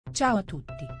Ciao a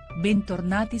tutti,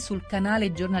 bentornati sul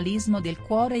canale Giornalismo del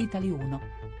Cuore Italia.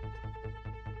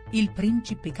 Il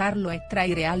principe Carlo è tra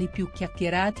i reali più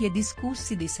chiacchierati e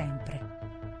discussi di sempre.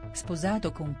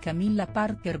 Sposato con Camilla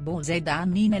Parker Bowles è da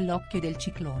anni nell'occhio del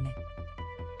ciclone.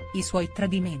 I suoi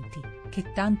tradimenti,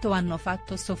 che tanto hanno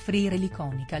fatto soffrire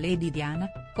l'iconica Lady Diana,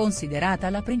 considerata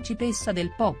la principessa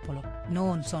del popolo,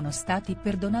 non sono stati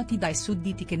perdonati dai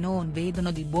sudditi che non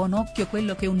vedono di buon occhio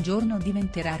quello che un giorno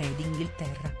diventerà re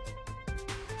d'Inghilterra.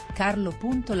 Carlo.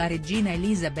 La regina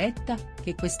Elisabetta,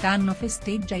 che quest'anno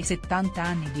festeggia i 70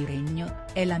 anni di regno,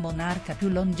 è la monarca più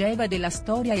longeva della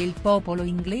storia e il popolo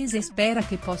inglese spera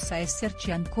che possa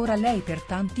esserci ancora lei per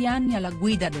tanti anni alla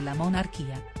guida della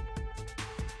monarchia.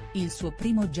 Il suo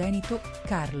primogenito,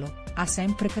 Carlo, ha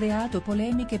sempre creato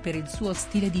polemiche per il suo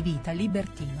stile di vita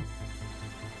libertino.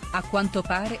 A quanto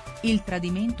pare, il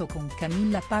tradimento con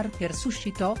Camilla Parker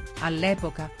suscitò,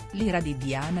 all'epoca, l'ira di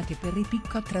Diana che per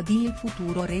ripicco tradì il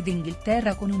futuro re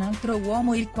d'Inghilterra con un altro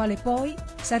uomo il quale poi,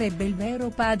 sarebbe il vero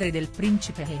padre del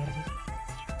principe Harry.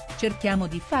 Cerchiamo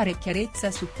di fare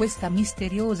chiarezza su questa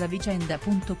misteriosa vicenda.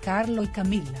 Carlo e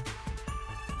Camilla.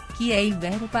 Chi è il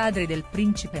vero padre del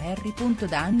principe Harry?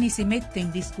 Da anni si mette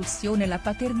in discussione la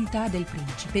paternità del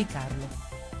principe Carlo.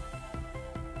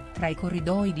 Tra i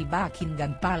corridoi di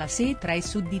Buckingham Palace e tra i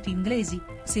sudditi inglesi,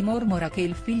 si mormora che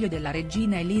il figlio della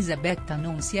regina Elisabetta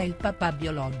non sia il papà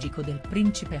biologico del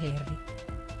principe Harry.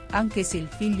 Anche se il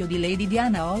figlio di Lady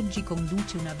Diana oggi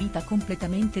conduce una vita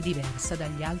completamente diversa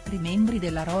dagli altri membri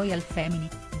della Royal Family,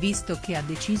 visto che ha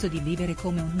deciso di vivere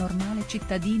come un normale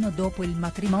cittadino dopo il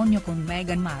matrimonio con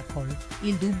Meghan Markle,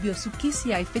 il dubbio su chi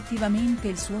sia effettivamente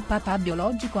il suo papà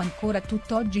biologico ancora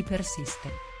tutt'oggi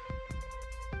persiste.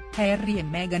 Harry e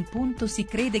Meghan. Si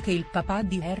crede che il papà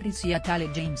di Harry sia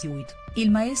tale James Hewitt, il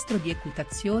maestro di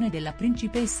equitazione della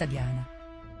principessa Diana.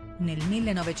 Nel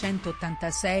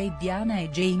 1986 Diana e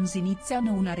James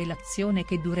iniziano una relazione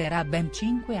che durerà ben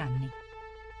 5 anni.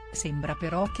 Sembra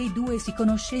però che i due si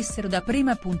conoscessero da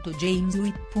prima. James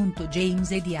Hewitt.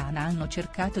 James e Diana hanno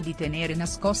cercato di tenere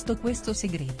nascosto questo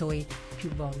segreto e, più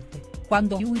volte,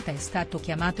 quando Hewitt è stato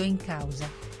chiamato in causa,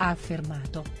 ha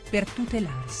affermato, per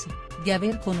tutelarsi, di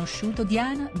aver conosciuto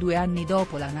Diana 2 anni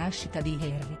dopo la nascita di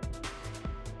Harry.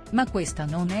 Ma questa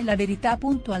non è la verità.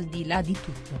 Al di là di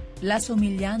tutto, la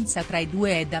somiglianza tra i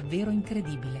due è davvero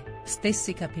incredibile,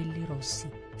 stessi capelli rossi,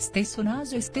 stesso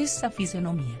naso e stessa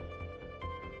fisionomia.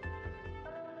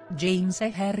 James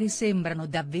e Harry sembrano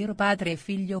davvero padre e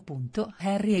figlio.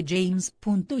 Harry e James.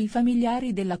 I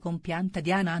familiari della compianta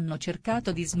Diana hanno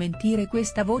cercato di smentire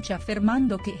questa voce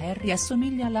affermando che Harry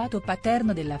assomiglia al lato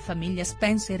paterno della famiglia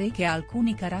Spencer e che ha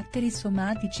alcuni caratteri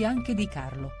somatici anche di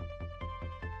Carlo.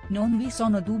 Non vi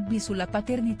sono dubbi sulla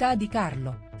paternità di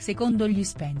Carlo, secondo gli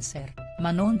Spencer,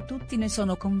 ma non tutti ne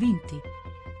sono convinti.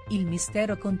 Il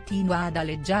mistero continua ad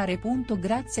aleggiare.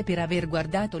 Grazie per aver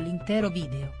guardato l'intero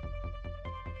video.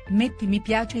 Metti mi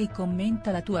piace e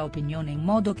commenta la tua opinione in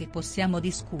modo che possiamo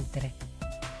discutere.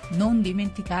 Non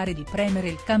dimenticare di premere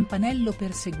il campanello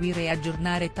per seguire e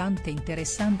aggiornare tante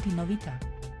interessanti novità.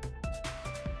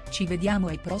 Ci vediamo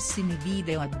ai prossimi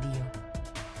video. Addio.